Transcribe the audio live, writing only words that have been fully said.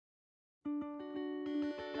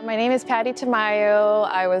My name is Tamayo.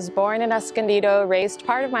 I was born in Escondido, raised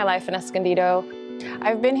part of my life in Escondido.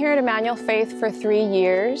 I've been here at Emmanuel Faith for 3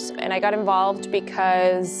 years, and I got involved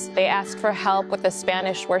because they asked for help with the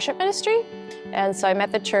Spanish worship ministry. And so I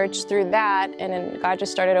met the church through that, and then God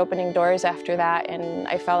just started opening doors after that, and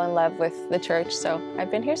I fell in love with the church, so I've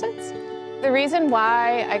been here since. The reason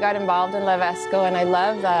why I got involved in Love Esco, and I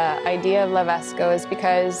love the idea of Love Esco, is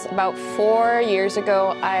because about 4 years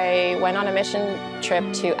ago, I went on a mission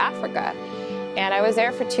trip to Africa. And I was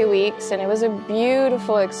there for 2 weeks, and it was a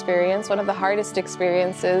beautiful experience, one of the hardest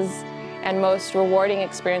experiences and most rewarding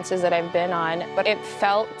experiences that I've been on. But it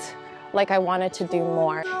felt like I wanted to do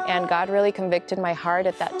more. And God really convicted my heart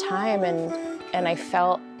at that time, and I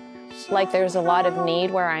felt like there's a lot of need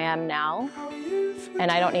where I am now. And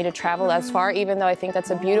I don't need to travel as far, even though I think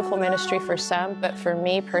that's a beautiful ministry for some. But for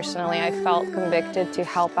me personally, I felt convicted to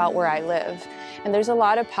help out where I live. And there's a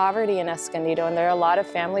lot of poverty in Escondido, and there are a lot of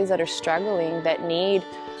families that are struggling that need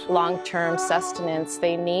long-term sustenance.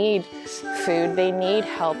 They need food, they need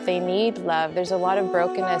help, they need love. There's a lot of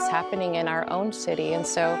brokenness happening in our own city. And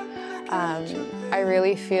so I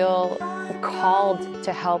really feel called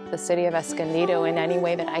to help the city of Escondido in any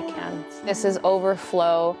way that I can. This is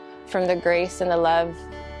overflow from the grace and the love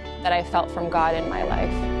that I felt from God in my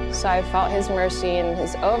life. So I felt His mercy and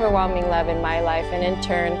His overwhelming love in my life, and in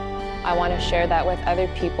turn, I want to share that with other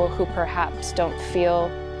people who perhaps don't feel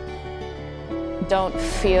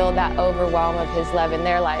that overwhelm of His love in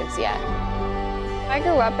their lives yet. I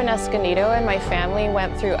grew up in Escondido, and my family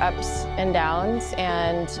went through ups and downs,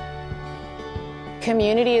 and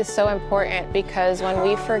community is so important because when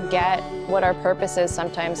we forget what our purpose is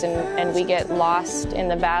sometimes, and we get lost in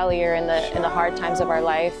the valley or in the hard times of our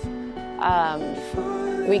life,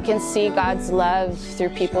 we can see God's love through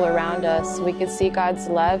people around us. We can see God's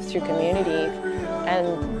love through community,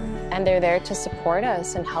 and they're there to support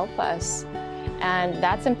us and help us. And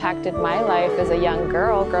that's impacted my life as a young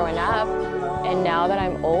girl growing up. And now that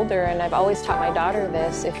I'm older, and I've always taught my daughter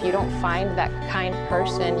this, if you don't find that kind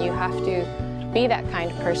person, you have to be that kind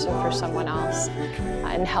of person for someone else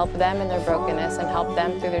and help them in their brokenness and help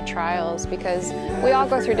them through their trials, because we all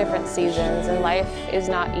go through different seasons, and life is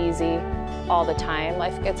not easy all the time.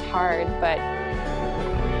 Life gets hard, but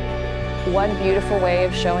one beautiful way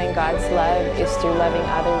of showing God's love is through loving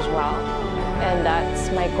others well. And that's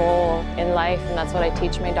my goal in life, and that's what I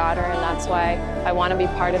teach my daughter, and that's why I want to be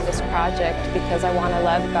part of this project, because I want to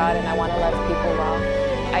love God and I want to love people well.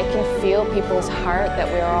 I can feel people's heart that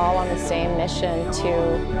we're all on the same mission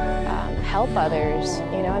to help others,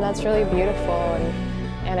 you know, and that's really beautiful.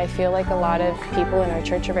 And I feel like a lot of people in our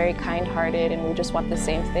church are very kind-hearted, and we just want the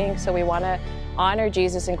same thing. So we want to honor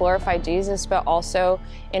Jesus and glorify Jesus, but also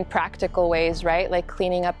in practical ways, right? Like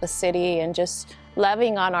cleaning up the city and just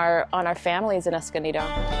loving on our families in Escondido.